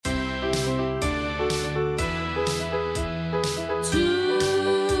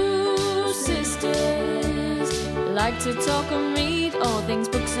like to talk and read all things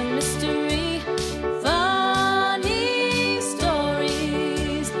books and mystery. Funny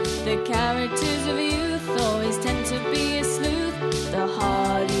stories. The characters of youth always tend to be a sleuth. The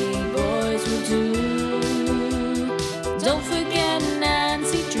Hardy Boys will do. Don't forget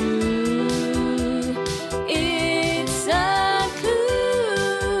Nancy Drew. It's a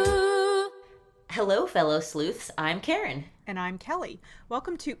clue. Hello, fellow sleuths. I'm Karen. And I'm Kelly.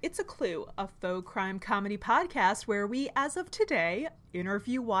 Welcome to It's a Clue, a faux crime comedy podcast where we, as of today,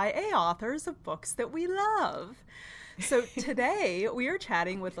 interview YA authors of books that we love. So today we are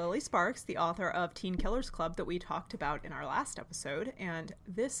chatting with Lily Sparks, the author of Teen Killers Club that we talked about in our last episode. And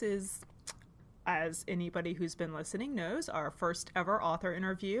this is, as anybody who's been listening knows, our first ever author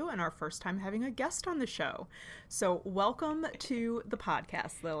interview and our first time having a guest on the show. So welcome to the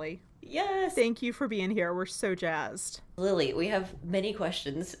podcast, Lily. Yes. Thank you for being here. We're so jazzed. Lily, we have many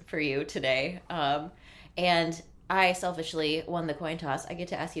questions for you today. And I selfishly won the coin toss. I get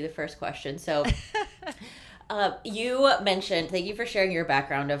to ask you the first question. So you mentioned, thank you for sharing your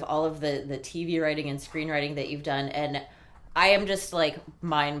background of all of the TV writing and screenwriting that you've done. And I am just like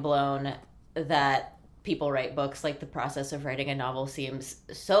mind blown that people write books. Like the process of writing a novel seems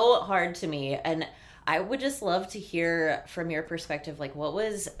so hard to me. And I would just love to hear from your perspective, like what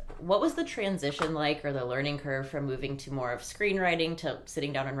was the transition like, or the learning curve from moving to more of screenwriting to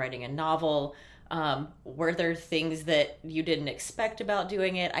sitting down and writing a novel? Were there things that you didn't expect about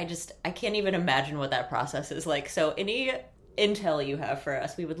doing it? I can't even imagine what that process is like. So any intel you have for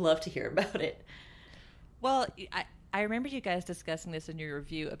us, we would love to hear about it. Well, I remember you guys discussing this in your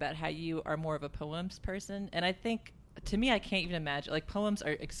review about how you are more of a poems person. And I think, to me, I can't even imagine. Like, poems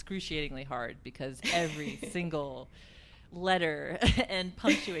are excruciatingly hard because every single letter and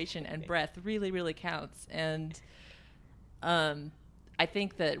punctuation and breath really, really counts. And I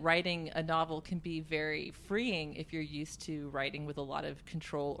think that writing a novel can be very freeing if you're used to writing with a lot of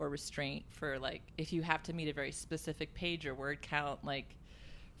control or restraint for, like, if you have to meet a very specific page or word count, like,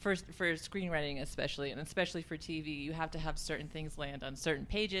 for screenwriting especially, and especially for TV, you have to have certain things land on certain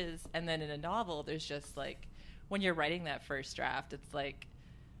pages. And then in a novel, there's just, like, when you're writing that first draft, it's like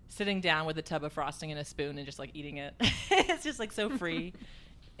sitting down with a tub of frosting and a spoon and just like eating it. It's just like so free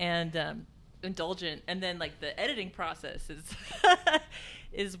and indulgent. And then like the editing process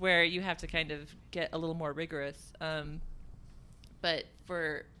is where you have to kind of get a little more rigorous. But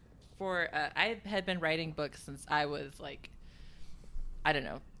I had been writing books since I was like, I don't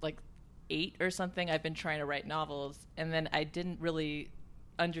know, like 8 or something. I've been trying to write novels, and then I didn't really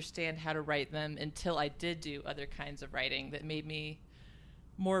understand how to write them until I did do other kinds of writing that made me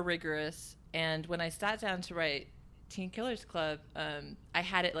more rigorous. And when I sat down to write Teen Killers Club, I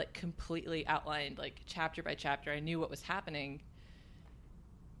had it like completely outlined, like chapter by chapter. I knew what was happening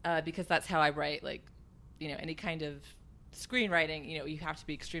because that's how I write, like, you know, any kind of screenwriting, you know, you have to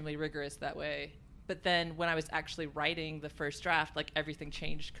be extremely rigorous that way. But then when I was actually writing the first draft, like everything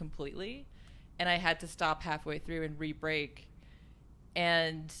changed completely, and I had to stop halfway through and re-break.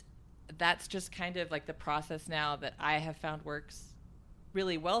 And that's just kind of like the process now that I have found works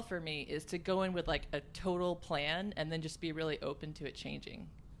really well for me, is to go in with like a total plan and then just be really open to it changing.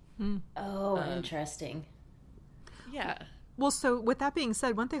 Oh, interesting. Yeah. Well, so with that being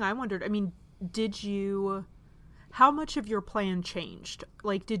said, one thing I wondered, I mean, how much of your plan changed?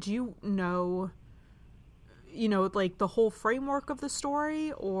 Like, did you know, like the whole framework of the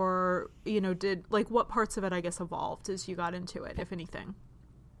story, or, what parts of it, I guess, evolved as you got into it, if anything?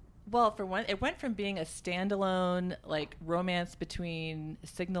 Well, for one, it went from being a standalone, like, romance between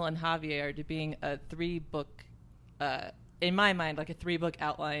Signal and Javier to being a 3-book, in my mind, like a 3-book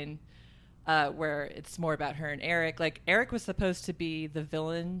outline, where it's more about her and Eric. Like, Eric was supposed to be the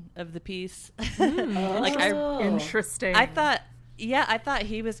villain of the piece. Interesting. I thought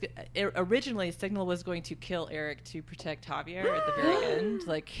he was originally, Signal was going to kill Eric to protect Javier at the very end.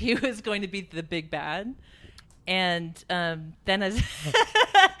 Like, he was going to be the big bad. And then as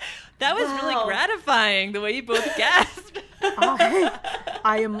that was really gratifying, the way you both gasped.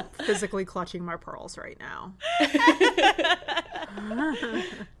 I am physically clutching my pearls right now.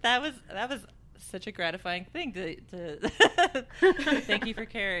 That was such a gratifying thing to thank you for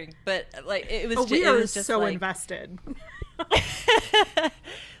caring. But like, it was we are just so like, invested.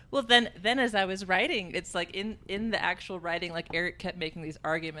 Well, then as I was writing, it's like in the actual writing, like Eric kept making these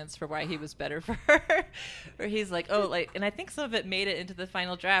arguments for why he was better for her, where he's like, oh, like, and I think some of it made it into the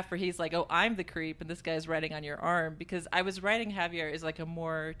final draft where he's like, oh, I'm the creep and this guy's writing on your arm, because I was writing Javier as like a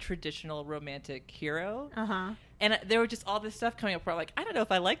more traditional romantic hero. And there were just all this stuff coming up where I'm like, I don't know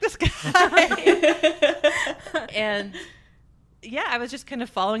if I like this guy. And yeah, I was just kind of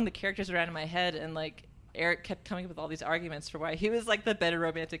following the characters around in my head, and like, Eric kept coming up with all these arguments for why he was like the better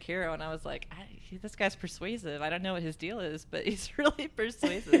romantic hero, and I was like, this guy's persuasive. I don't know what his deal is, but he's really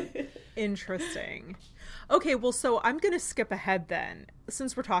persuasive. Interesting. Okay, well, so I'm going to skip ahead then,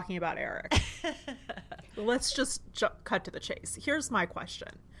 since we're talking about Eric. Let's just cut to the chase. Here's my question.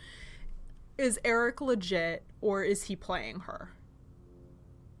 Is Eric legit, or is he playing her?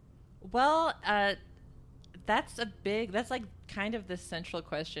 Well, that's like kind of the central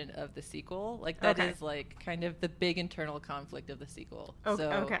question of the sequel. Like that is like kind of the big internal conflict of the sequel.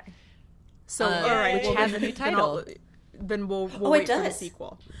 Okay. So all right, which has a new title. Then we'll wait for the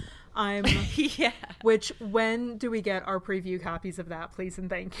sequel. Yeah. Which, when do we get our preview copies of that, please and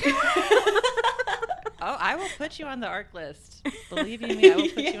thank you? Oh, I will put you on the ARC list. Believe you me, I will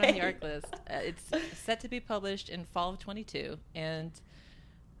put you on the ARC list. It's set to be published in fall of 22, and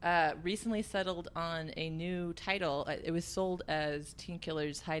recently settled on a new title. It was sold as Teen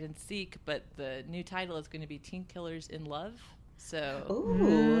Killers Hide and Seek, but the new title is going to be Teen Killers in Love. So,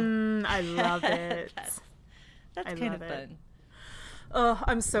 I love it. that's kind of fun. Oh,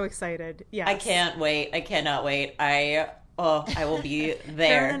 I'm so excited. Yes. I can't wait. I cannot wait. I will be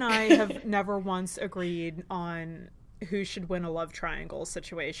there. Karen and I have never once agreed on who should win a love triangle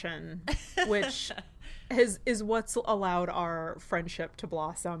situation, which is what's allowed our friendship to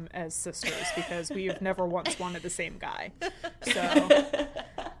blossom as sisters, because we have never once wanted the same guy. So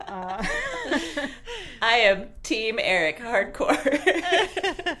I am Team Eric hardcore.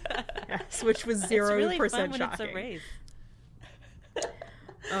 Yes, which was 0% really fun when shocking. it's a race.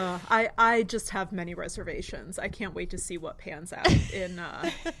 I just have many reservations. I can't wait to see what pans out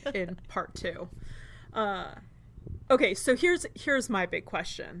in part 2. Okay, so here's my big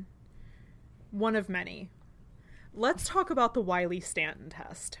question. One of many. Let's talk about the Wiley-Stanton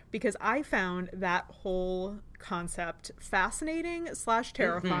test, because I found that whole concept fascinating /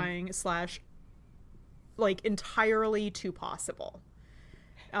 terrifying / like entirely too possible.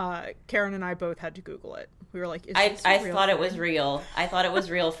 Karen and I both had to Google it. We were like, I thought it was real. I thought it was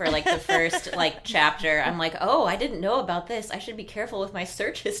real for like the first like chapter. I'm like, oh, I didn't know about this. I should be careful with my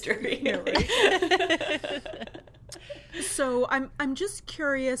search history. Yeah, right? So I'm just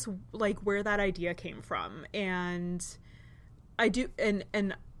curious, like, where that idea came from, and I do,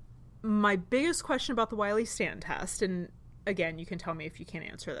 and my biggest question about the Wiley-Stanton test, and again, you can tell me if you can't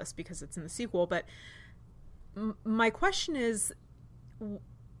answer this because it's in the sequel, but my question is,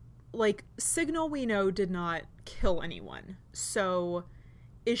 like, Signal, we know, did not kill anyone, so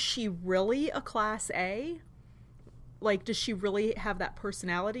is she really a Class A? Like, does she really have that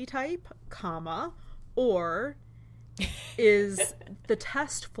personality type, or is the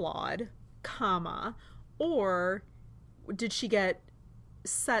test flawed, or did she get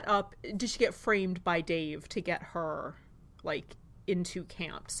framed by Dave to get her, like, into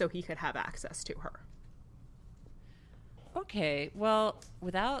camp so he could have access to her? Okay, well,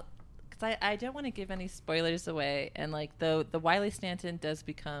 because I don't want to give any spoilers away, and like the Wiley-Stanton does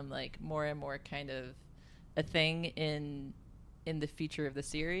become like more and more kind of a thing in the future of the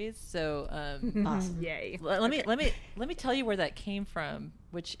series. So awesome. Yay. Let me tell you where that came from,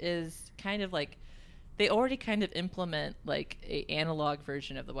 which is kind of like they already kind of implement like a analog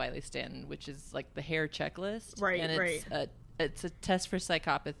version of the Wiley-Stanton, which is like the hair checklist. Right, and it's a test for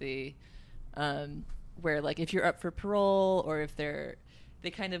psychopathy, where like if you're up for parole, or if they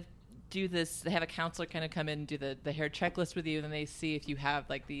kind of do this, they have a counselor kind of come in and do the hair checklist with you, and then they see if you have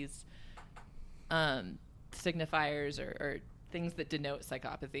like these signifiers or things that denote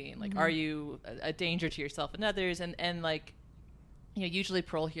psychopathy, and like, are you a danger to yourself and others, and like, you know, usually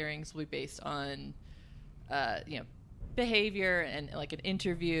parole hearings will be based on behavior and like an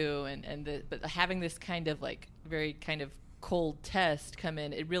interview, but having this kind of like very kind of cold test come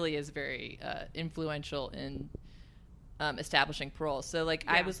in, it really is very influential in establishing parole. So like,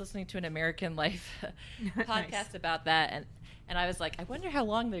 I was listening to an American Life podcast about that, and I was like, I wonder how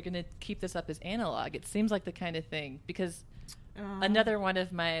long they're going to keep this up as analog. It seems like the kind of thing, because another one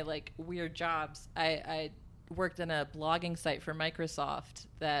of my like weird jobs, I worked on a blogging site for Microsoft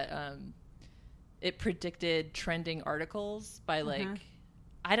that it predicted trending articles by like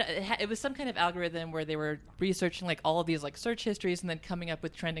it was some kind of algorithm where they were researching like all of these like search histories and then coming up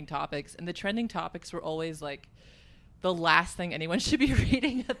with trending topics, and the trending topics were always like the last thing anyone should be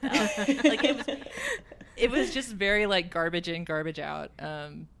reading about. Like it was just very like garbage in, garbage out.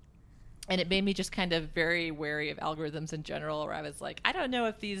 And it made me just kind of very wary of algorithms in general, where I was like, I don't know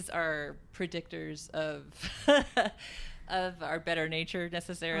if these are predictors of of our better nature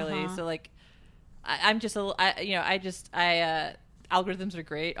necessarily. So like, I'm just algorithms are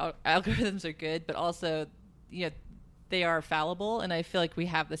great. Algorithms are good, but also, you know, they are fallible. And I feel like we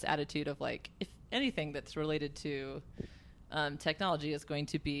have this attitude of like, anything that's related to technology is going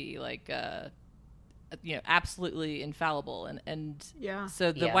to be like absolutely infallible, and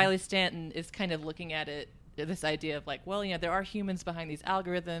so the Wiley Stanton is kind of looking at it, this idea of like, well, there are humans behind these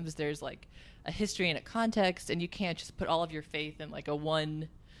algorithms, there's like a history and a context, and you can't just put all of your faith in like a one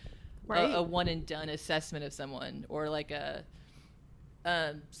and done assessment of someone, or like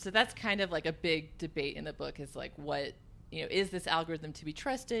so that's kind of like a big debate in the book, is like, what, is this algorithm to be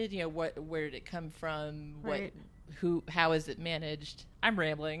trusted? Where did it come from? Right. How is it managed? I'm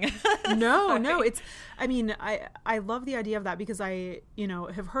rambling. No, I love the idea of that, because I,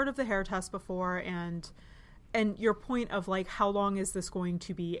 have heard of the hair test before, and your point of like, how long is this going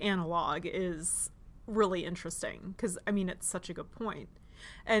to be analog is really interesting, because it's such a good point.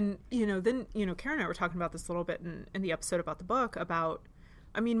 And, then, Karen and I were talking about this a little bit in the episode about the book, about,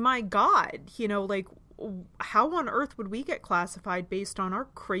 my God, like, how on earth would we get classified based on our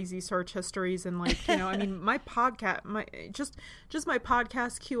crazy search histories? And like, my podcast, just my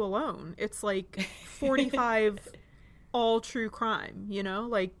podcast queue alone, it's like 45 all true crime,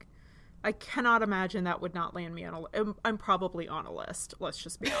 like, I cannot imagine that would not land me on I'm probably on a list. Let's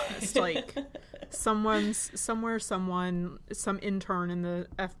just be honest. Like, some intern in the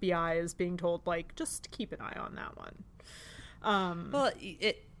FBI is being told, like, just keep an eye on that one. Well,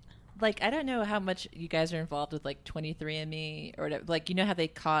 like, I don't know how much you guys are involved with like 23andMe or whatever. Like, how they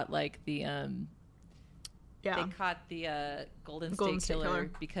caught like the they caught the Golden State Killer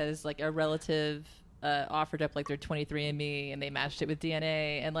because like a relative offered up like their 23andMe and they matched it with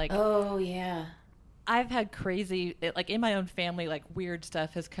DNA, and like, oh yeah, I've had crazy, like in my own family, like weird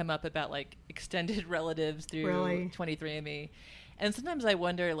stuff has come up about like extended relatives through 23andMe. And sometimes I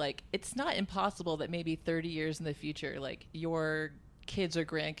wonder, like, it's not impossible that maybe 30 years in the future, like your kids or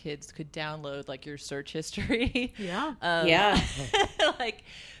grandkids could download like your search history. Yeah. Yeah. Like,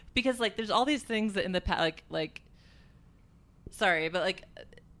 because like there's all these things that in the past, like sorry, but like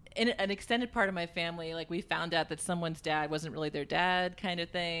in an extended part of my family, like we found out that someone's dad wasn't really their dad, kind of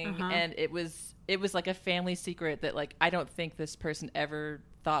thing. And it was like a family secret that like I don't think this person ever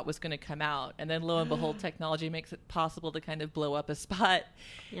thought was going to come out, and then lo and behold, technology makes it possible to kind of blow up a spot.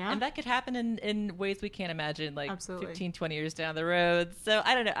 Yeah. And that could happen in ways we can't imagine, like absolutely. 15, 20 years down the road. So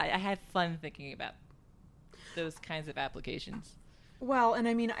I don't know, I had fun thinking about those kinds of applications. Well, and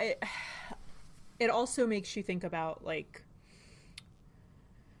it also makes you think about, like,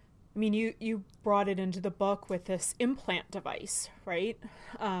 you brought it into the book with this implant device, right?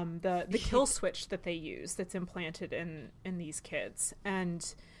 The kill switch that they use that's implanted in these kids.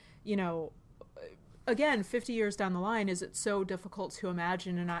 And, again, 50 years down the line, is it so difficult to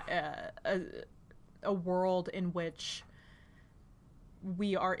imagine a world in which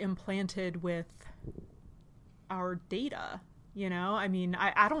we are implanted with our data?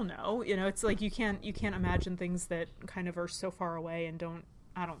 I don't know. It's like you can't imagine things that kind of are so far away and don't.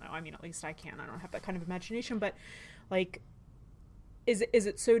 I don't know. At least I can. I don't have that kind of imagination. But, like, is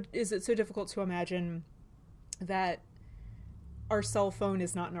it so difficult to imagine that our cell phone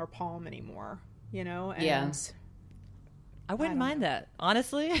is not in our palm anymore? And yeah. I wouldn't mind that,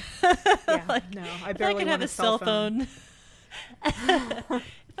 honestly. Yeah, like, no, I barely could have a cell phone.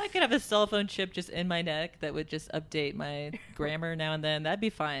 If I could have a cell phone chip just in my neck that would just update my grammar now and then, that'd be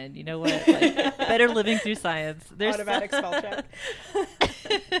fine. You know what? Like, better living through science. There's automatic spell check.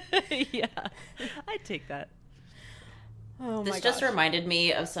 Yeah, I'd take that. Oh, this just reminded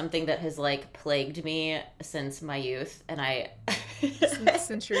me of something that has like plagued me since my youth, and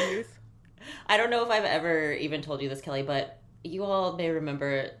since your youth. I don't know if I've ever even told you this, Kelly, but you all may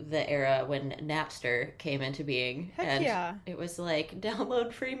remember the era when Napster came into being. Heck and yeah. It was like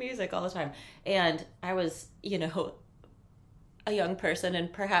download free music all the time. And I was, a young person,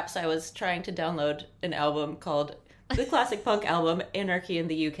 and perhaps I was trying to download an album called the classic punk album Anarchy in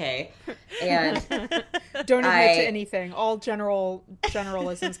the UK. And don't admit to anything. All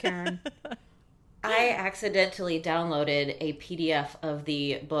generalisms, Karen. I accidentally downloaded a PDF of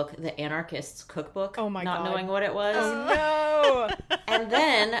the book The Anarchist's Cookbook. Oh my God. Not knowing what it was. Oh no. And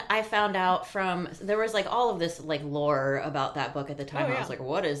then I found out there was like all of this like lore about that book at the time. Oh, yeah. I was like,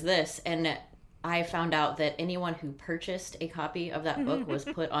 what is this? And I found out that anyone who purchased a copy of that book was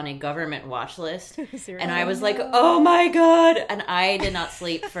put on a government watch list. Seriously? And I was like, oh my God. And I did not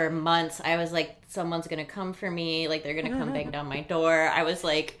sleep for months. I was like, someone's going to come for me. Like, they're going to come bang down my door. I was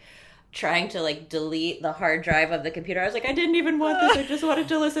like trying to like delete the hard drive of the computer. I was like, I didn't even want this. I just wanted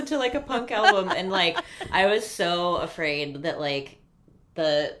to listen to like a punk album. And like, I was so afraid that like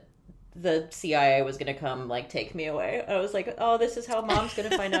the CIA was going to come like take me away. I was like, oh, this is how mom's going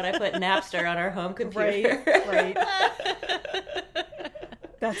to find out I put Napster on our home computer. Right.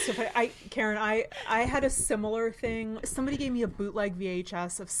 That's so funny. Karen, I had a similar thing. Somebody gave me a bootleg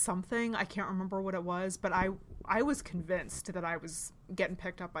VHS of something. I can't remember what it was, but I was convinced that I was getting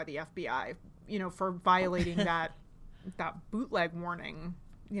picked up by the FBI, for violating that bootleg warning,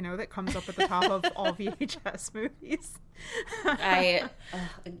 that comes up at the top of all VHS movies.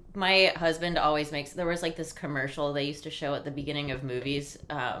 My husband always there was like this commercial they used to show at the beginning of movies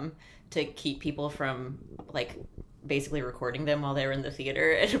to keep people from like basically recording them while they were in the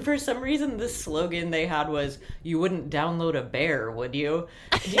theater. And for some reason, the slogan they had was, "You wouldn't download a bear, would you?"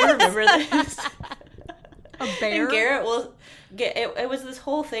 Do you remember this? A bear? And Garrett will get it was this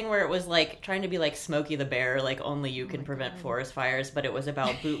whole thing where it was like trying to be like Smokey the Bear, like only you can prevent forest fires, but it was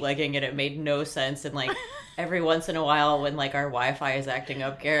about bootlegging and it made no sense. And like every once in a while when like our Wi-Fi is acting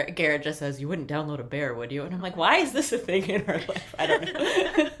up, Garrett just says, "You wouldn't download a bear, would you?" And I'm like, why is this a thing in our life? I don't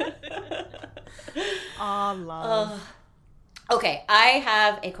know. Love. Okay, I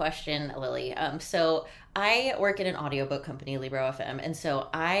have a question, Lily. So I work at an audiobook company, Libro FM, and so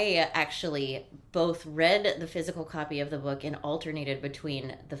I actually both read the physical copy of the book and alternated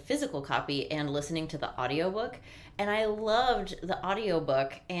between the physical copy and listening to the audiobook. And I loved the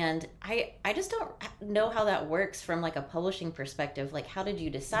audiobook, and I just don't know how that works from like a publishing perspective. Like, how did you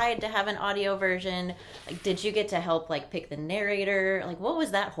decide to have an audio version? Like, did you get to help like pick the narrator? Like, what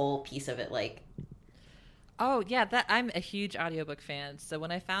was that whole piece of it like? Oh yeah, I'm a huge audiobook fan. So when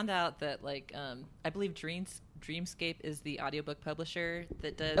I found out that like I believe Dreamscape is the audiobook publisher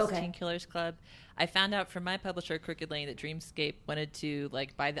that does Teen Killers Club, I found out from my publisher Crooked Lane that Dreamscape wanted to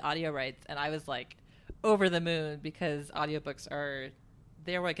like buy the audio rights, and I was like over the moon because audiobooks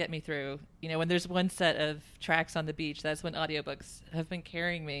they're what get me through. When there's one set of tracks on the beach, that's when audiobooks have been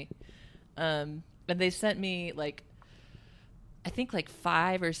carrying me. And they sent me like I think like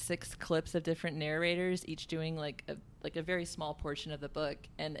 5 or 6 clips of different narrators, each doing like a very small portion of the book.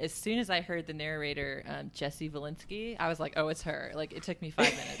 And as soon as I heard the narrator, Jessie Valinsky, I was like, oh, it's her. Like, it took me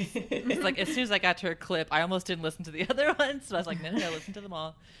 5 minutes. It's like as soon as I got to her clip, I almost didn't listen to the other ones. So I was like, no, listen to them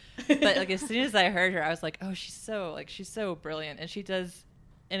all. But like as soon as I heard her, I was like, oh, she's so brilliant, and she does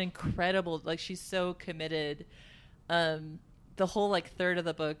an incredible, like, she's so committed. The whole like third of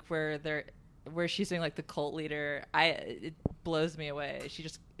the book where she's doing like the cult leader, it blows me away.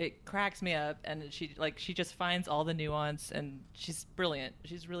 It cracks me up, and she just finds all the nuance, and she's brilliant.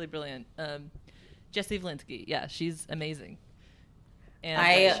 She's really brilliant. Jessie Valinsky, yeah, she's amazing,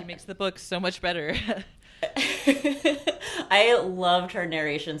 and she makes the book so much better. I loved her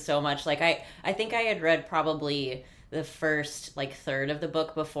narration so much. Like I think I had read probably the first like third of the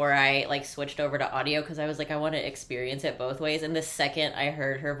book before I like switched over to audio, because I was like, I want to experience it both ways. And the second I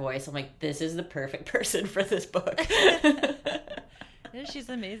heard her voice, I'm like, this is the perfect person for this book. Yeah, she's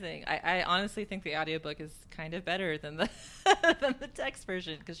amazing. I honestly think the audiobook is kind of better than the than the text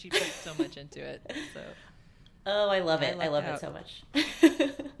version, because she puts so much into it. So oh, I love it. I love it so much.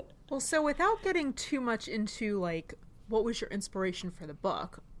 Well, so without getting too much into like what was your inspiration for the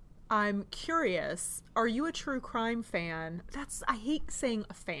book, I'm curious, are you a true crime fan? I hate saying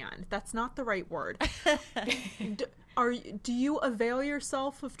a fan. That's not the right word. Do you avail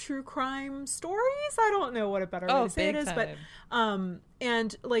yourself of true crime stories? I don't know what a better way to say it is, but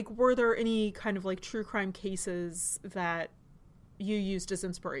and like, were there any kind of like true crime cases that you used as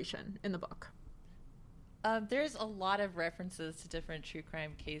inspiration in the book? There's a lot of references to different true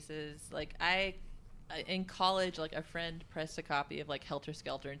crime cases. Like in college, like a friend pressed a copy of like Helter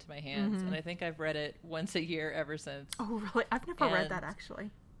Skelter into my hands, and I think I've read it once a year ever since. Oh, really? I've never read that,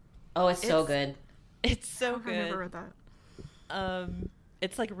 actually. Oh, it's so good. It's so good. I've never read that.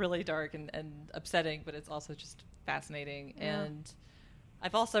 It's like really dark and upsetting, but it's also just fascinating. Yeah. And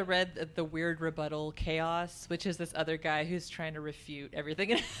I've also read The Weird Rebuttal Chaos, which is this other guy who's trying to refute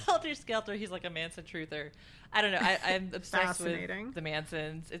everything in Helter Skelter. He's like a Manson truther. I don't know. I'm obsessed with the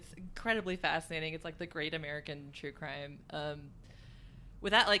Mansons. It's incredibly fascinating. It's like the great American true crime.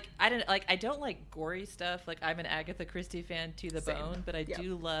 Without like, I don't like gory stuff. Like, I'm an Agatha Christie fan to the bone, but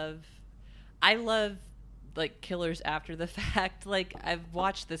I love like killers after the fact. Like, I've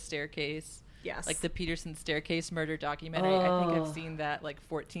watched The Staircase. Yes. Like the Peterson Staircase murder documentary. I think I've seen that like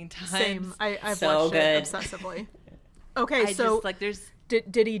 14 times. Same. I've watched it obsessively. Okay, so just, like,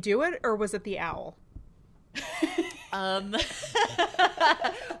 did he do it, or was it the owl?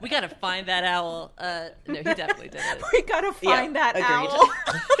 We gotta find that owl. No, he definitely did it. We gotta find that owl.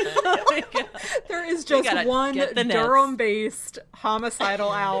 There is just one Durham-based homicidal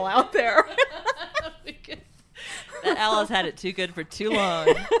owl out there. That owl has had it too good for too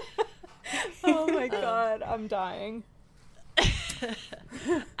long. Oh my god, I'm dying.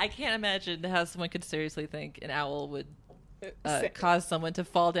 I can't imagine how someone could seriously think an owl would cause someone to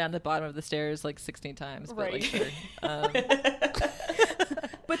fall down the bottom of the stairs like 16 times. But Right. like, sure.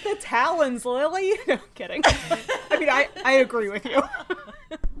 But the talons, Lily. No, kidding. I mean, I agree with you.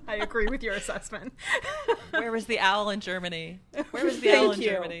 I agree with your assessment. Where was the owl in Germany? Where was the Thank owl in you.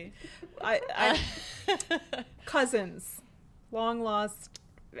 Germany? Cousins, long lost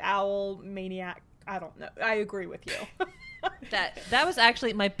owl maniac. I don't know. I agree with you. That was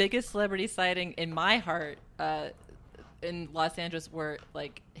actually my biggest celebrity sighting in my heart in Los Angeles, where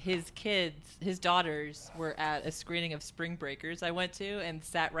like his daughters were at a screening of Spring Breakers I went to and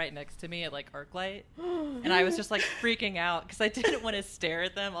sat right next to me at like ArcLight, and I was just like freaking out because I didn't want to stare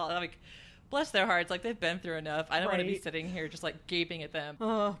at them. Like, bless their hearts, like they've been through enough. I don't want to be Right. sitting here just like gaping at them.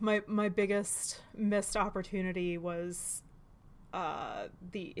 My biggest missed opportunity was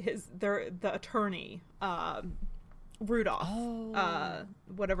the attorney Rudolph,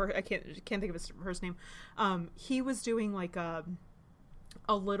 whatever, I can't think of his first name. He was doing like a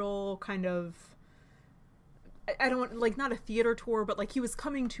little kind of, I don't like, not a theater tour, but like he was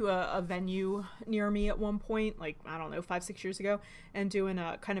coming to a venue near me at one point, like, I don't know, 5-6 years ago, and doing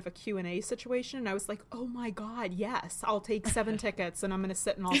a kind of a Q&A situation. And I was like, oh my God, yes, I'll take 7 tickets and I'm going to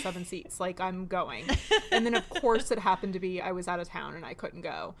sit in all 7 seats. Like, I'm going. And then of course it happened to be, I was out of town and I couldn't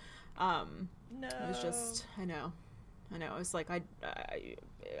go. No. It was just, I know. I was like,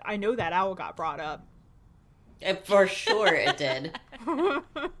 I know that owl got brought up. For sure it did.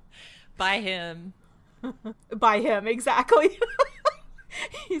 By him. By him, exactly.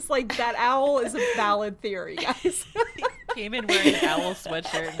 He's like, that owl is a valid theory, guys. Came in wearing an owl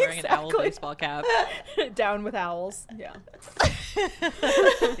sweatshirt and wearing an owl Exactly. baseball cap. Down with owls. Yeah.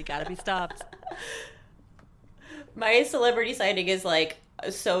 They gotta be stopped. My celebrity sighting is like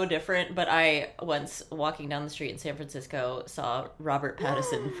so different, but I once, walking down the street in San Francisco, saw Robert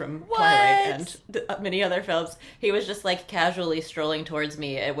Pattinson from Twilight and many other films. He was just like casually strolling towards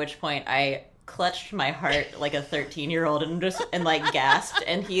me, at which point I clutched my heart like a 13-year-old and like gasped.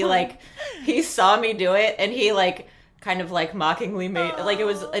 And he saw me do it, and he like kind of like mockingly made, like, it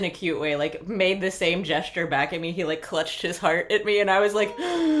was in a cute way, like made the same gesture back at me. He like clutched his heart at me, and I was like,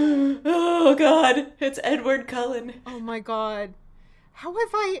 oh God, it's Edward Cullen. Oh my God. How have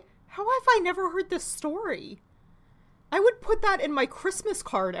I never heard this story? I would put that in my Christmas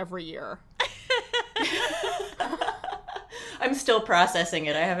card every year. I'm still processing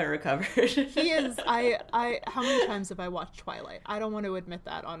it. I haven't recovered. He is. How many times have I watched Twilight? I don't want to admit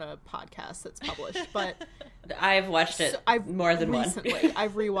that on a podcast that's published, but I've watched it more than recently. once.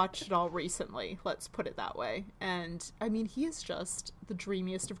 I've rewatched it all recently. Let's put it that way. And I mean, he is just the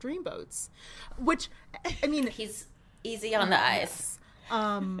dreamiest of dreamboats. Which, I mean, He's easy on the eyes.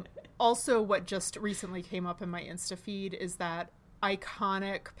 also, what just recently came up in my Insta feed is that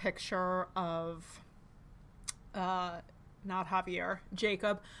iconic picture of, not Javier,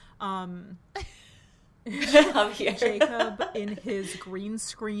 Jacob. Javier. Jacob in his green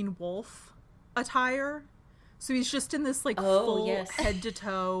screen wolf attire. So he's just in this like full yes. head to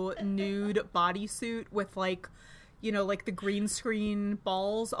toe nude bodysuit with like, you know, like the green screen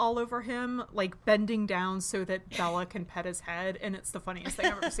balls all over him, like bending down so that Bella can pet his head. And it's the funniest thing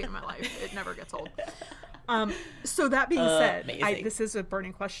I've ever seen in my life. It never gets old. So that being said, this is a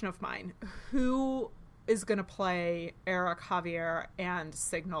burning question of mine. Who is going to play Eric, Javier, and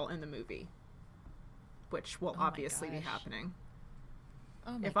Signal in the movie? Which will obviously be happening.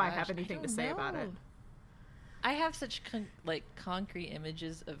 Oh my if gosh, I have anything to say about it. I have such concrete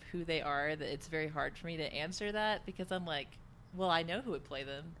images of who they are that it's very hard for me to answer that, because I'm like, well, I know who would play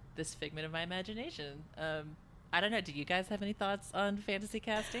them. This figment of my imagination. I don't know. Do you guys have any thoughts on fantasy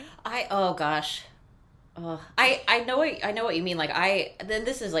casting? Oh gosh. I know what you mean. Like then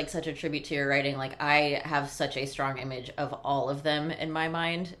this is like such a tribute to your writing. Like I have such a strong image of all of them in my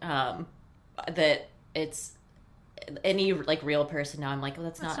mind, that it's any like real person now. I'm like, well,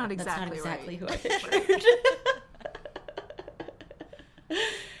 that's not exactly who I pictured.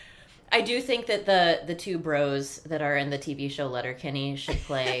 I do think that the two bros that are in the TV show Letterkenny should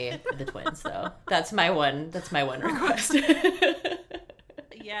play the twins, though. That's my one request.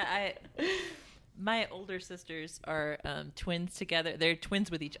 Yeah, my older sisters are twins together. They're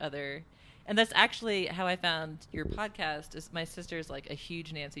twins with each other. And that's actually how I found your podcast. Is my sister's like a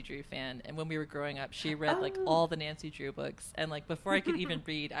huge Nancy Drew fan, and when we were growing up, she read like all the Nancy Drew books, and like before I could even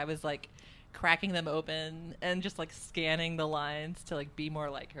read, I was like cracking them open and just like scanning the lines to like be more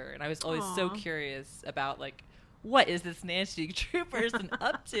like her. And I was always so curious about like, what is this Nancy Drew person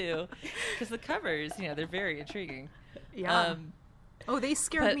up to? Because the covers, you know, they're very intriguing. Yeah. They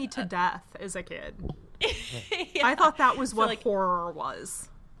scared me to death as a kid. Yeah. I thought that was what like, horror was.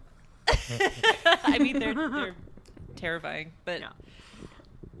 I mean, they're terrifying. But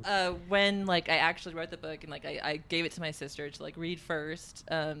Yeah. when like I actually wrote the book and like I gave it to my sister to like read first,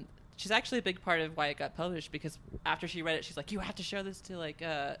 she's actually a big part of why it got published, because after she read it, she's like, you have to show this to like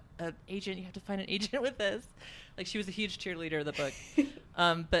an agent. You have to find an agent with this. Like, she was a huge cheerleader of the book.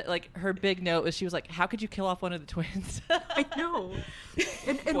 But like her big note was, she was like, how could you kill off one of the twins? I know.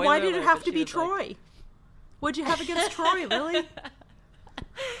 And Spoiler why did it alert, have but to she be was like- Troy? What'd you have against Troy, Lily?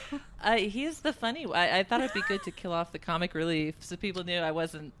 He's the funny one. I thought it'd be good to kill off the comic relief so people knew I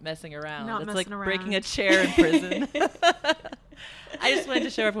wasn't messing around. Not It's messing like around. breaking a chair in prison. I just wanted to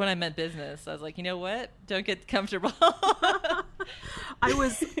show everyone I meant business. I was like, you know what? Don't get comfortable. I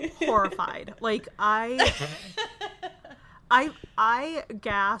was horrified. Like, I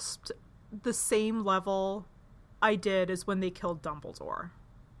gasped the same level I did as when they killed Dumbledore.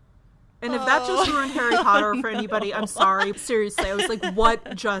 And if that just ruined Harry Potter for anybody, I'm sorry. Seriously, I was like,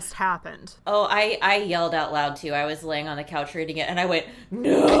 what just happened? Oh, I yelled out loud too. I was laying on the couch reading it and I went,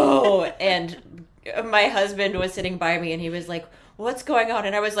 no! And my husband was sitting by me and he was like, what's going on?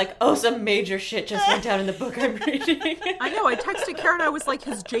 And I was like, oh, some major shit just went down in the book I'm reading. I know, I texted Karen, I was like,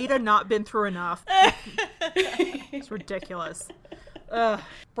 has Jada not been through enough? It's ridiculous.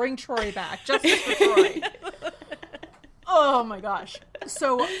 Bring Troy back. Justice for Troy. Oh my gosh.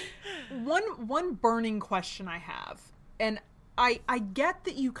 So one burning question I have, and I get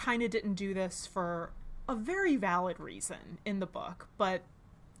that you kind of didn't do this for a very valid reason in the book, but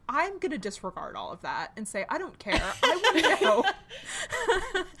I'm going to disregard all of that and say, I don't care. I want to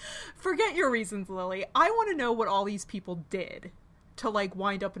know. Forget your reasons, Lily. I want to know what all these people did to like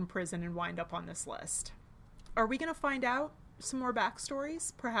wind up in prison and wind up on this list. Are we going to find out some more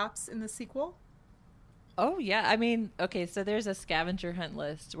backstories, perhaps in the sequel? Oh, yeah. I mean, okay, so there's a scavenger hunt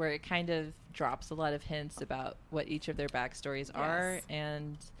list where it kind of drops a lot of hints about what each of their backstories are.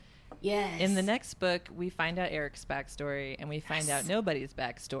 And Yes. in the next book, we find out Eric's backstory, and we find out Nobody's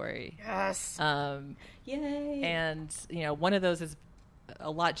backstory. Yes. Yay. And, you know, one of those is a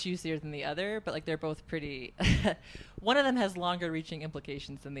lot juicier than the other, but, like, they're both pretty... One of them has longer reaching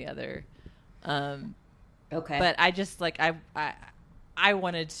implications than the other. Okay. But I just, like, I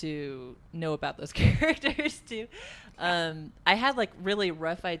wanted to know about those characters too. I had like really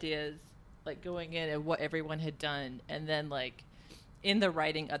rough ideas like going in of what everyone had done, and then like in the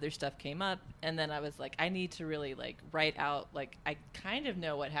writing other stuff came up, and then I was like, I need to really like write out, like I kind of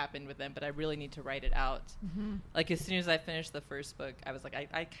know what happened with them, but I really need to write it out. Mm-hmm. Like as soon as I finished the first book, I was like,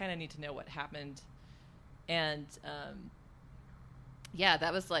 I kind of need to know what happened. And yeah,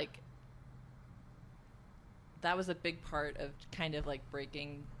 that was like that was a big part of kind of like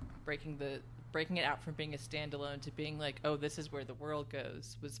breaking it out from being a standalone to being like, oh, this is where the world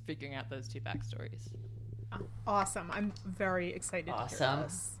goes, was figuring out those two backstories. Awesome. I'm very excited to hear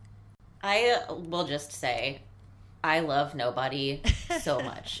this. I will just say I love Nobody so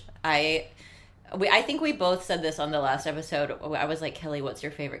much. I think we both said this on the last episode. I was like, Kelly, what's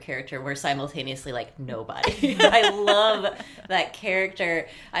your favorite character? We're simultaneously like, Nobody. I love that character.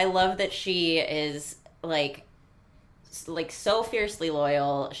 I love that she is like so fiercely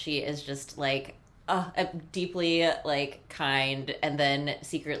loyal. She is just like deeply like kind, and then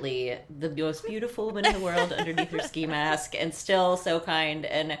secretly the most beautiful woman in the world underneath her ski mask, and still so kind.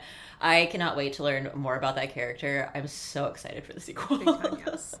 And I cannot wait to learn more about that character. I'm so excited for the sequel. Big time,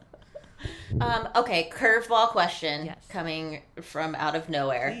 yes. Okay, curveball question. Yes. Coming from out of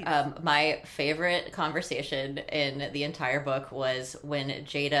nowhere. My favorite conversation in the entire book was when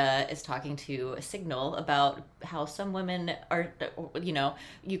Jada is talking to Signal about how some women are, you know,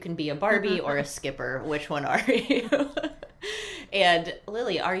 you can be a Barbie or a skipper. Which one are you? And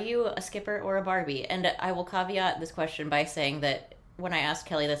Lily, are you a skipper or a Barbie? And I will caveat this question by saying that when I asked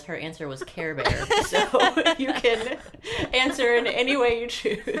Kelly this, her answer was Care Bear. So you can answer in any way you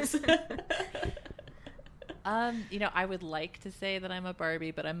choose. You know, I would like to say that I'm a Barbie,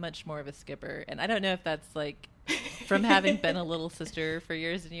 but I'm much more of a skipper. And I don't know if that's like from having been a little sister for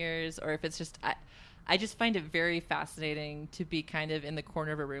years and years, or if it's just, I just find it very fascinating to be kind of in the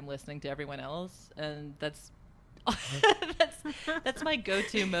corner of a room listening to everyone else. And that's my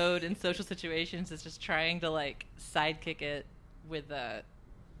go-to mode in social situations, is just trying to like sidekick it with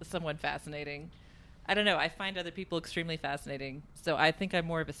someone fascinating. I don't know. I find other people extremely fascinating, so I think I'm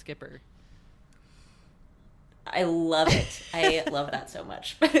more of a skipper. I love it. I love that so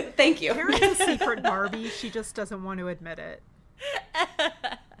much. Thank you. Karen's a secret Barbie. She just doesn't want to admit it.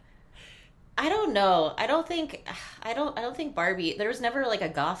 I don't know. I don't think Barbie. There was never like a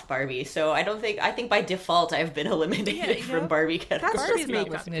goth Barbie, so I think by default I've been eliminated from Barbie categories. That's Barbie's just not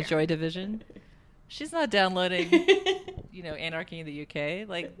makeup, listening to Karen. Joy Division. She's not downloading Anarchy in the UK.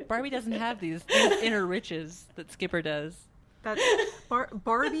 Like, Barbie doesn't have these inner riches that Skipper does. That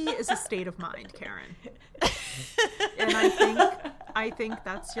Barbie is a state of mind, Karen. And I think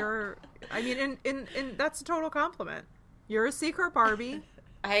that's your. I mean, and that's a total compliment. You're a secret Barbie.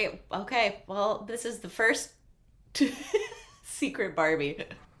 Okay. Well, this is the first secret Barbie.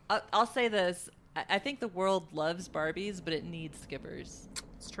 I'll say this. I think the world loves Barbies, but it needs Skippers.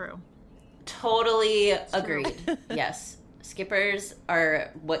 It's true. Totally agreed. Yes. Skippers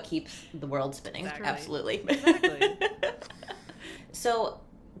are what keeps the world spinning. Exactly. Absolutely. Exactly. So,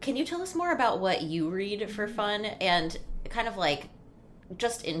 can you tell us more about what you read for fun and kind of like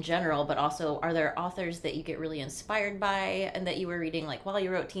just in general, but also are there authors that you get really inspired by and that you were reading like while you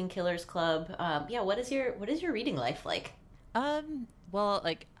wrote Teen Killers Club? What is your reading life like? Well,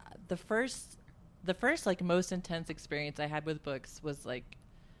 like the first like most intense experience I had with books was like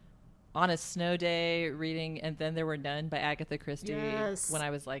on a snow day reading And Then There Were None by Agatha Christie. Yes. When I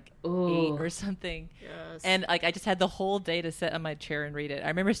was like Ooh. 8 or something. Yes. And like I just had the whole day to sit on my chair and read it. I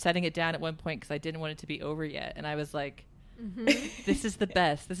remember setting it down at one point because I didn't want it to be over yet, and I was like, this is the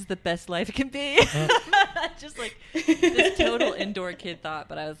best. This is the best life it can be. Just like this total indoor kid thought,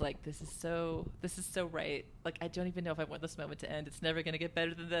 but I was like, this is so right. Like, I don't even know if I want this moment to end. It's never going to get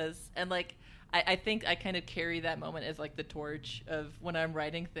better than this. And like, I think I kind of carry that moment as like the torch of when I'm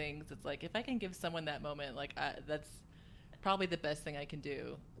writing things. It's like, if I can give someone that moment, like that's probably the best thing I can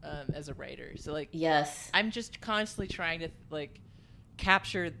do as a writer. So like, yes, I'm just constantly trying to like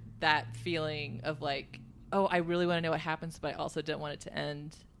capture that feeling of like, oh, I really want to know what happens, but I also don't want it to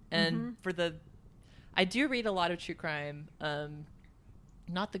end. And I do read a lot of true crime,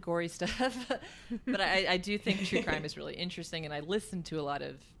 not the gory stuff, but I do think true crime is really interesting, and I listen to a lot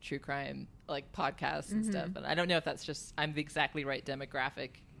of true crime like podcasts and stuff. And I don't know if that's just I'm the exactly right demographic,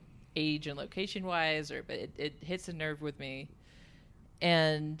 age and location wise, but it hits a nerve with me.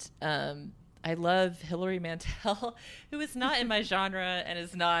 And I love Hilary Mantel, who is not in my genre and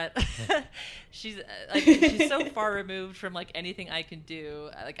is not. she's so far removed from like anything I can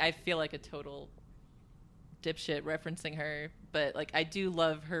do. Like, I feel like a total dipshit referencing her, but like I do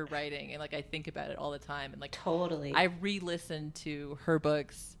love her writing, and like I think about it all the time. And like totally, I re-listen to her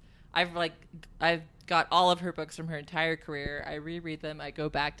books. I've got all of her books from her entire career. I reread them. I go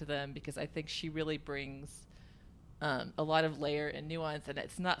back to them because I think she really brings a lot of layer and nuance, and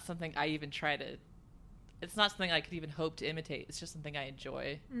it's not something I even it's not something I could even hope to imitate. It's just something I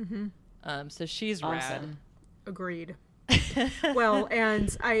enjoy. So she's awesome. rad. Agreed. Well,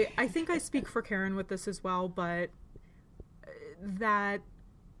 and I think I speak for Karen with this as well, but that,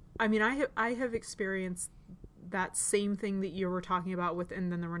 I mean, I have experienced that same thing that you were talking about with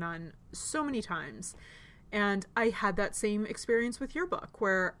And Then There Were None so many times. And I had that same experience with your book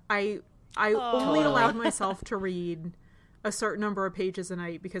where I only allowed myself to read a certain number of pages a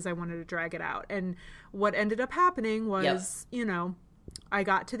night because I wanted to drag it out. And what ended up happening was, I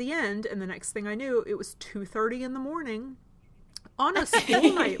got to the end, and the next thing I knew, it was 2:30 in the morning on a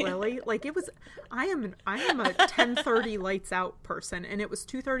school night, Lily. Like, it was, I am a 10:30 lights out person, and it was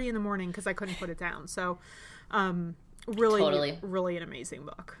 2:30 in the morning because I couldn't put it down. So, really an amazing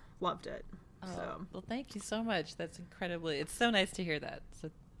book. Loved it. Well, thank you so much. That's it's so nice to hear that. So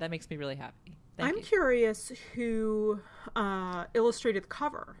that makes me really happy. Thank you. Curious who illustrated the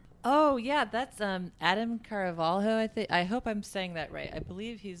cover. Oh yeah, that's Adam Carvalho. I hope I'm saying that right. I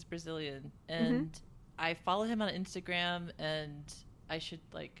believe he's Brazilian, and I follow him on Instagram, and I should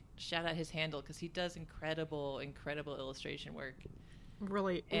like shout out his handle because he does incredible illustration work.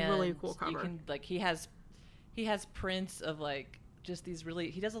 Really cool cover. You can like he has prints of like just these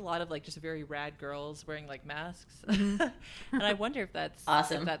really. He does a lot of like just very rad girls wearing like masks, and I wonder if that's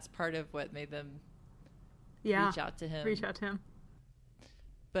awesome. If that's part of what made them reach out to him.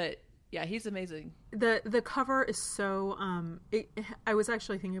 But yeah, he's amazing. The cover is so. I was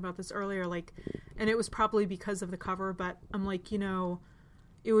actually thinking about this earlier, like, and it was probably because of the cover. But I'm like,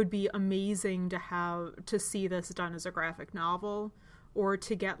 it would be amazing to see this done as a graphic novel, or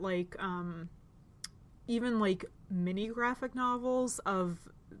to get like, even like mini graphic novels of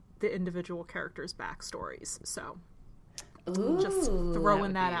the individual characters' backstories. So, just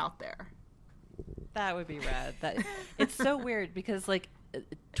throwing that out there. That would be rad. It's so weird because like.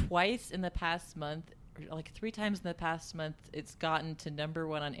 Twice in the past month, or like 3 times in the past month, it's gotten to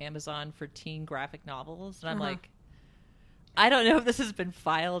 #1 on Amazon for teen graphic novels, and I'm like, I don't know if this has been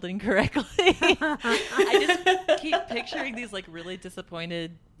filed incorrectly. I just keep picturing these like really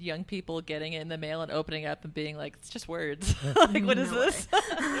disappointed young people getting it in the mail and opening up and being like, it's just words. Like, what is this?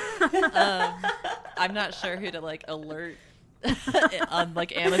 I'm not sure who to like alert on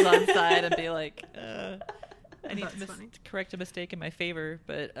like Amazon side and be like, I need That's to funny. correct a mistake in my favor,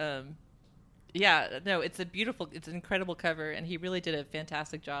 but yeah, no, it's an incredible cover, and he really did a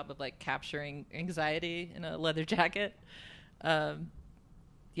fantastic job of like capturing anxiety in a leather jacket.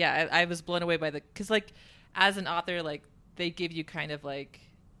 Yeah, I was blown away by because like as an author, like they give you kind of like,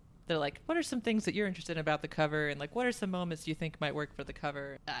 they're like, what are some things that you're interested in about the cover, and like what are some moments you think might work for the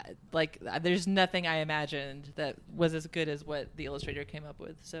cover. There's nothing I imagined that was as good as what the illustrator came up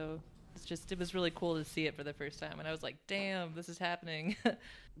with. So it was really cool to see it for the first time, and I was like, damn, this is happening.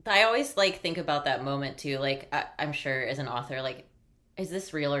 I always like think about that moment too. Like I'm sure as an author, like, is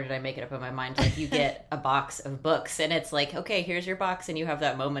this real or did I make it up in my mind? Like you get a box of books and it's like, okay, here's your box, and you have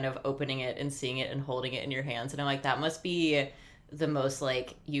that moment of opening it and seeing it and holding it in your hands, and I'm like, that must be the most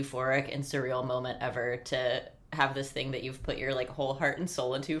like euphoric and surreal moment ever, to have this thing that you've put your like whole heart and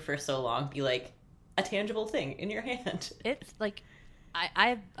soul into for so long be like a tangible thing in your hand. It's like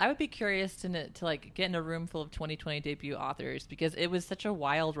I would be curious to like get in a room full of 2020 debut authors, because it was such a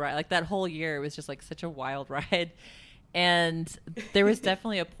wild ride. Like that whole year was just like such a wild ride. And there was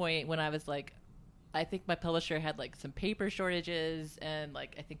definitely a point when I was like, I think my publisher had like some paper shortages, and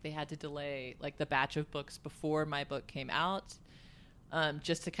like I think they had to delay like the batch of books before my book came out,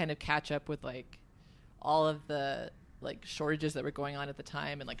 just to kind of catch up with like all of the like shortages that were going on at the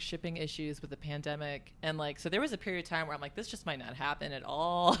time, and like shipping issues with the pandemic. And like, so there was a period of time where I'm like, this just might not happen at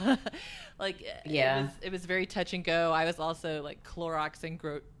all. Like, yeah, it was very touch and go. I was also like Cloroxing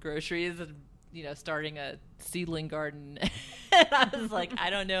groceries and, you know, starting a seedling garden. And I was like,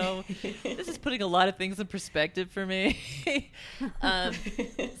 I don't know, this is putting a lot of things in perspective for me.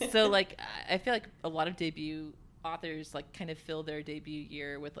 So like, I feel like a lot of debut authors like kind of fill their debut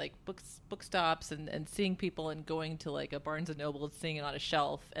year with like book stops and seeing people and going to like a Barnes and Noble and seeing it on a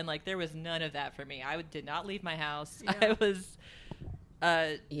shelf, and like there was none of that for me. I did not leave my house. Yeah. I was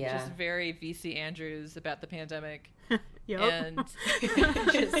just very VC Andrews about the pandemic. Yep. And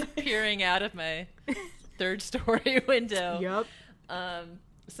just peering out of my third story window. Yep.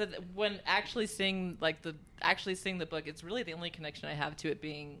 So that when actually seeing the book, it's really the only connection I have to it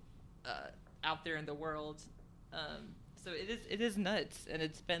being out there in the world. So it is nuts, and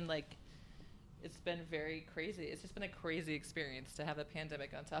it's been very crazy. It's just been a crazy experience to have a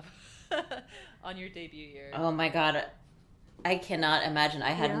pandemic on top on your debut year. Oh my God. I cannot imagine.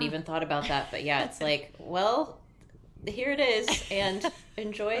 I hadn't even thought about that, but yeah, it's like, well, here it is, and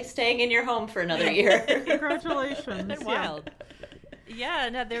enjoy staying in your home for another year. Congratulations. Wild. Yeah,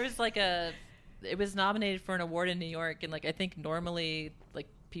 no, there was like it was nominated for an award in New York, and like I think normally like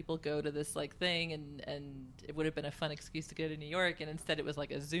people go to this like thing and it would have been a fun excuse to go to New York, and instead it was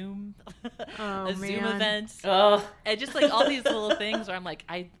like a Zoom Zoom event. Oh, and just like all these little things where I'm like,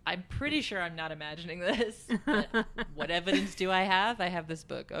 I'm pretty sure I'm not imagining this. But what evidence do I have? I have this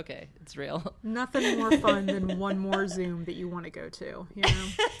book. Okay, it's real. Nothing more fun than one more Zoom that you want to go to, you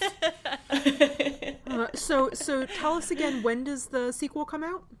know? So tell us again, when does the sequel come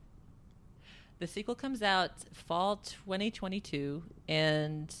out? The sequel comes out fall 2022,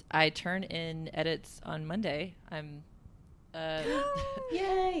 and I turn in edits on Monday. I'm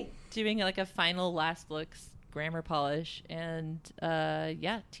yay! doing like a final last looks grammar polish, and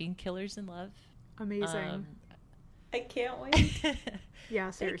Teen Killers in Love. Amazing. I can't wait. Yeah,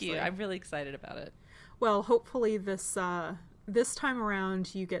 seriously. Thank you. I'm really excited about it. Well, hopefully this time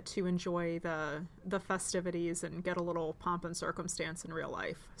around you get to enjoy the festivities and get a little pomp and circumstance in real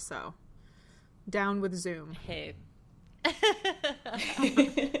life. So, down with Zoom. Hey.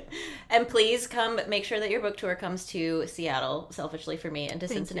 And please come, make sure that your book tour comes to Seattle, selfishly for me, and to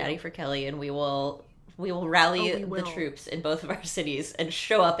Cincinnati for Kelly, and we will rally the troops in both of our cities and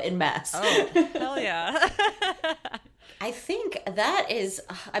show up in mass. Oh, hell yeah. I think that is,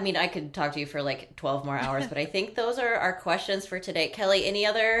 I mean, I could talk to you for like 12 more hours, but I think those are our questions for today. Kelly, any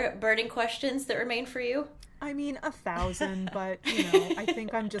other burning questions that remain for you? I mean, 1,000, but, you know, I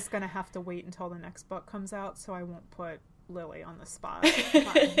think I'm just going to have to wait until the next book comes out, so I won't put Lily on the spot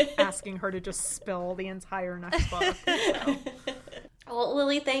asking her to just spill the entire next book. So. Well,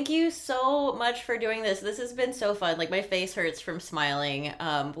 Lily, thank you so much for doing this. This has been so fun. Like, my face hurts from smiling.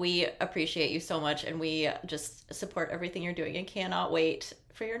 We appreciate you so much, and we just support everything you're doing and cannot wait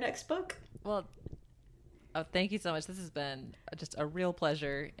for your next book. Well, thank you so much. This has been just a real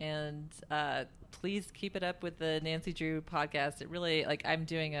pleasure, and please keep it up with the Nancy Drew podcast. It really, like, I'm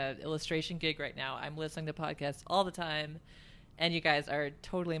doing a illustration gig right now. I'm listening to podcasts all the time, and you guys are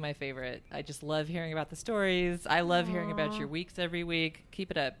totally my favorite. I just love hearing about the stories. I love hearing about your weeks every week.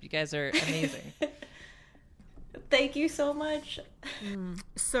 Keep it up. You guys are amazing. Thank you so much.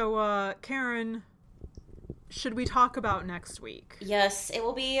 So, Karen, should we talk about next week? Yes, it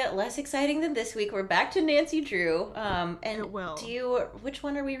will be less exciting than this week. We're back to Nancy Drew. And it will. Which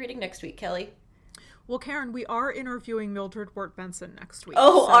one are we reading next week, Kelly? Well, Karen, we are interviewing Mildred Wirt Benson next week.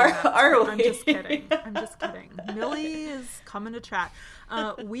 Oh, so are we? I'm just kidding. I'm just kidding. Millie is coming to chat.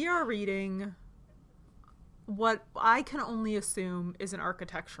 We are reading what I can only assume is an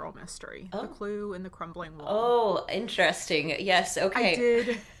architectural mystery. The Clue in the Crumbling Wall. Oh, interesting. Yes,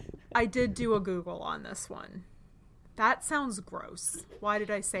 okay. I did do a Google on this one. That sounds gross. Why did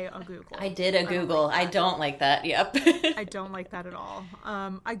I say a Google? I did a Google. I don't like that. Yep. I don't like that at all.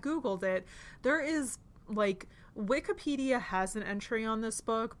 I Googled it. There is, like, Wikipedia has an entry on this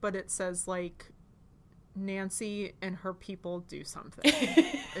book, but it says, like, Nancy and her people do something.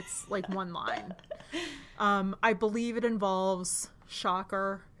 It's, like, one line. I believe it involves,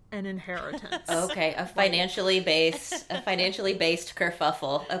 shocker, an inheritance. Okay, a financially based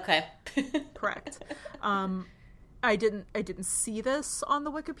kerfuffle. Okay. Correct. I didn't see this on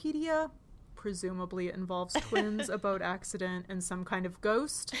the Wikipedia. Presumably it involves twins, a boat accident, and some kind of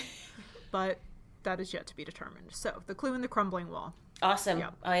ghost, but that is yet to be determined. So, The Clue in the Crumbling Wall. Awesome.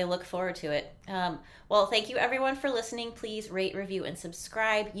 Yep. I look forward to it. Well, thank you everyone for listening. Please rate, review, and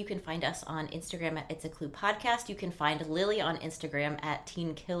subscribe. You can find us on Instagram at It's a Clue Podcast. You can find Lily on Instagram at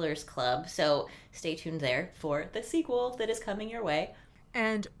Teen Killers Club. So stay tuned there for the sequel that is coming your way.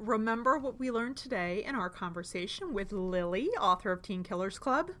 And remember what we learned today in our conversation with Lily, author of Teen Killers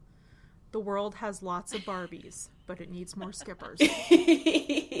Club. The world has lots of Barbies, but it needs more Skippers.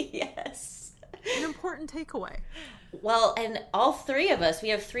 Yes. An important takeaway. Well, and all three of us, we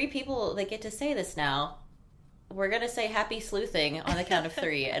have 3 people that get to say this now. We're going to say happy sleuthing on the count of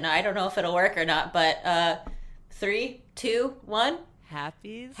 3. And I don't know if it'll work or not, but 3, 2, 1.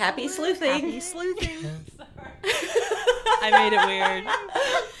 Happy sleuthing. Happy sleuthing. I made it weird.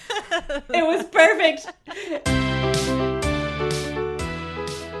 It was perfect.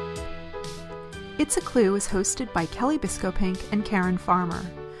 It's a Clue is hosted by Kelly Biscopink and Karen Farmer.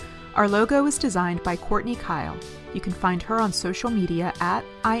 Our logo is designed by Courtney Kyle. You can find her on social media at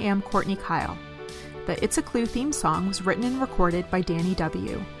I am Courtney Kyle. The It's a Clue theme song was written and recorded by Danny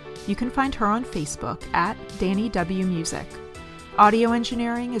W. You can find her on Facebook at Danny W Music. Audio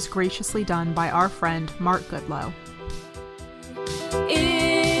engineering is graciously done by our friend Mark Goodlow.